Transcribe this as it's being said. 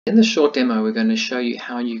In this short demo, we're going to show you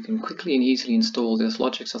how you can quickly and easily install the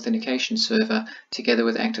Authlogics Authentication Server together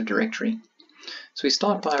with Active Directory. So we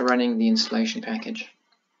start by running the installation package.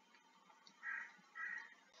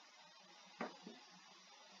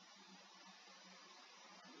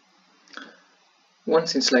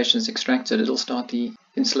 Once installation is extracted, it'll start the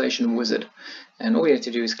installation wizard, and all we have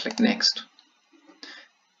to do is click Next.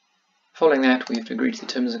 Following that, we have to agree to the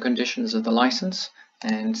terms and conditions of the license,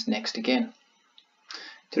 and Next again.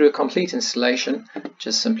 To do a complete installation,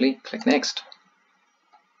 just simply click Next.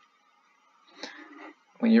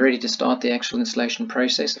 When you're ready to start the actual installation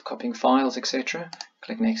process of copying files, etc.,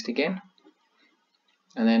 click Next again,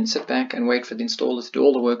 and then sit back and wait for the installer to do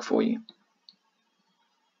all the work for you.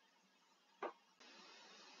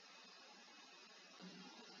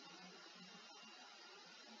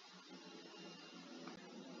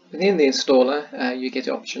 Within the installer, you get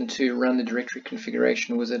the option to run the directory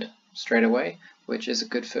configuration wizard straight away, which is a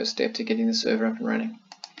good first step to getting the server up and running.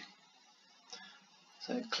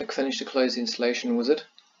 So click Finish to close the installation wizard,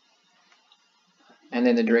 and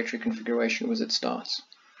then the directory configuration wizard starts.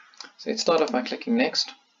 So let's start off by clicking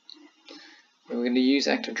Next. We're going to use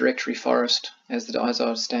Active Directory Forest as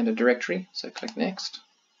our standard directory, so click Next.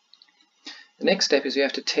 The next step is we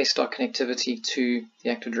have to test our connectivity to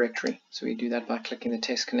the Active Directory. So we do that by clicking the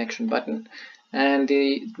Test Connection button, and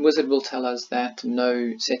the wizard will tell us that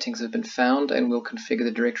no settings have been found and we'll configure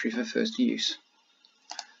the directory for first use.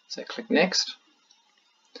 So click Next.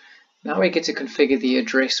 Now we get to configure the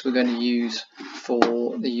address we're going to use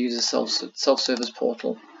for the user self-service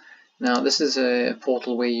portal. Now this is a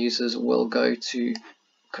portal where users will go to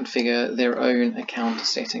configure their own account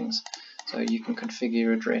settings. So you can configure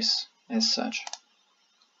your address as such.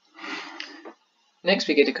 Next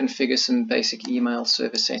we get to configure some basic email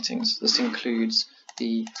server settings. This includes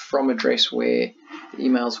the from address where the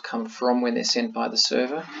emails come from when they're sent by the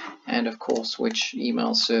server, and of course which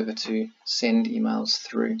email server to send emails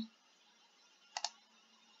through.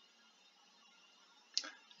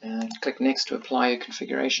 Click Next to apply your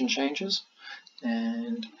configuration changes,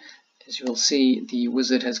 and as you will see, the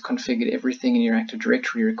wizard has configured everything in your Active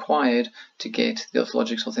Directory required to get the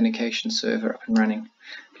Authlogics Authentication Server up and running.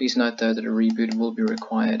 Please note though that a reboot will be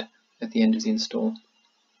required at the end of the install.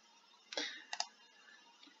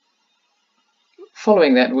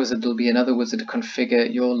 Following that wizard, there will be another wizard to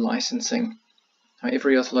configure your licensing. Now,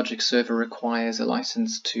 every Authlogics server requires a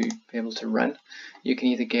license to be able to run. You can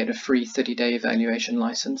either get a free 30-day evaluation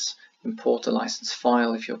license, import a license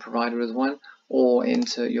file if you're provided with one, or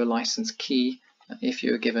enter your license key if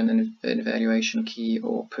you're given an evaluation key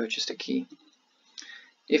or purchased a key.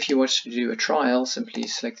 If you wish to do a trial, simply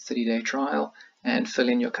select 30-day trial and fill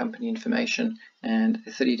in your company information, and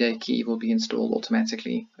a 30-day key will be installed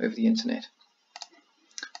automatically over the internet.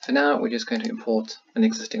 For now, we're just going to import an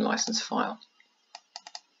existing license file.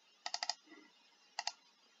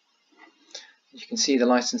 You can see the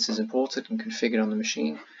license is imported and configured on the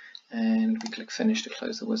machine, and we click Finish to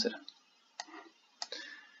close the wizard.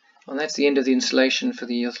 And that's the end of the installation for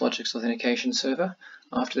the Authlogics Authentication Server.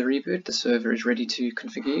 After the reboot, the server is ready to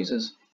configure users.